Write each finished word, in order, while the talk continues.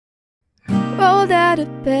rolled out of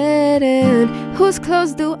bed and whose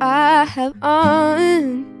clothes do I have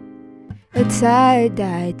on? A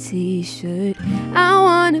tie-dye t-shirt. I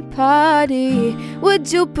wanna party.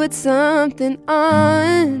 Would you put something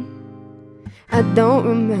on? I don't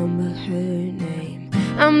remember her name.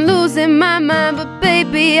 I'm losing my mind, but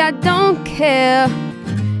baby, I don't care.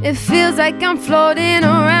 It feels like I'm floating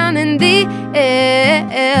around in the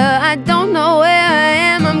air. I don't know where I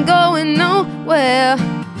am, I'm going nowhere.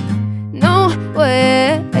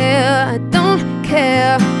 Nowhere, I don't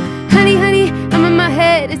care. Honey, honey, I'm in my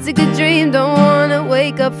head, it's a good dream. Don't wanna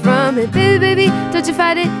wake up from it. Baby, baby, don't you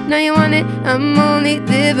fight it, now you want it. I'm only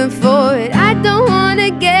living for it. I don't wanna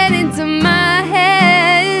get into my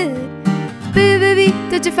head. Baby, baby,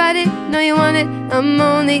 don't you fight it, now you want it. I'm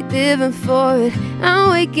only living for it.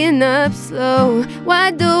 I'm waking up slow.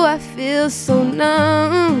 Why do I feel so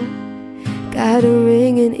numb? Got a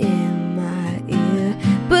ringing in my ear,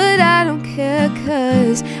 but I don't care,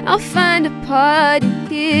 'cause I'll find a party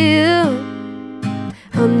here.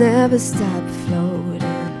 I'll never stop floating.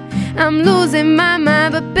 I'm losing my mind,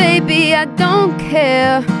 but baby, I don't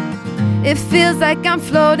care. It feels like I'm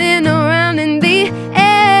floating around in the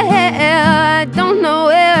air. I don't know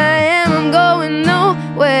where I am, I'm going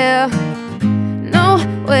nowhere.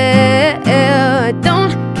 Nowhere, I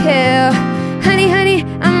don't care. Honey, honey,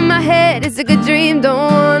 I'm in my head, it's a good dream. Don't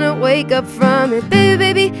wanna wake up from it. Baby,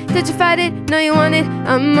 baby, don't you fight it, now you want it.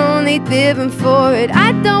 I'm only living for it.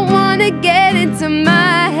 I don't wanna get into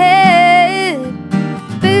my head.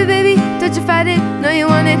 Baby, baby, don't you fight it, now you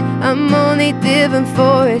want it. I'm only living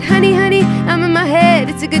for it. Honey, honey, I'm in my head,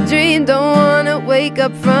 it's a good dream. Don't wanna wake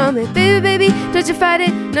up from it. Baby, baby, don't you fight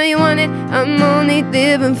it, now you want it. I'm only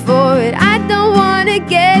living for it. I don't wanna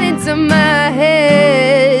get into my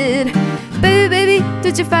head. Baby, baby,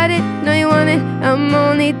 don't you fight it, now you want it. I'm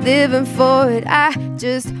only living for it. I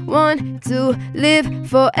just want to live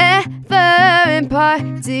forever and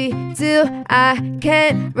party till I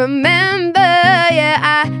can't remember. Yeah,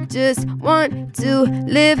 I just want to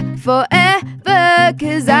live forever,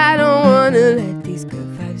 'cause I don't wanna let these good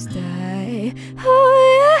vibes die. Oh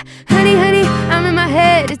yeah, honey, honey, I'm in my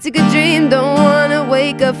head, it's a good dream. Don't wanna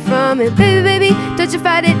wake up from it. Baby, baby, don't you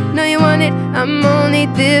fight it, now you want it. I'm only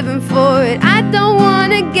living for it. I don't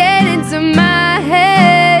wanna get into my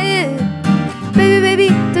head. Baby, baby,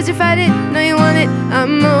 don't you fight it, now you want it.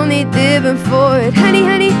 I'm only living for it. Honey,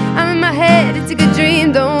 honey, I'm in my head, it's a good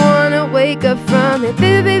dream. Don't wanna wake up from it.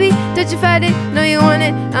 Baby, baby, don't you fight it, now you want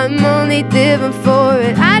it. I'm only living for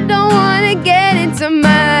it. I don't wanna get into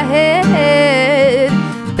my head.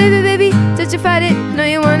 Baby, baby, don't you fight it, now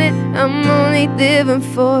you want it. I'm only living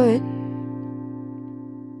for it.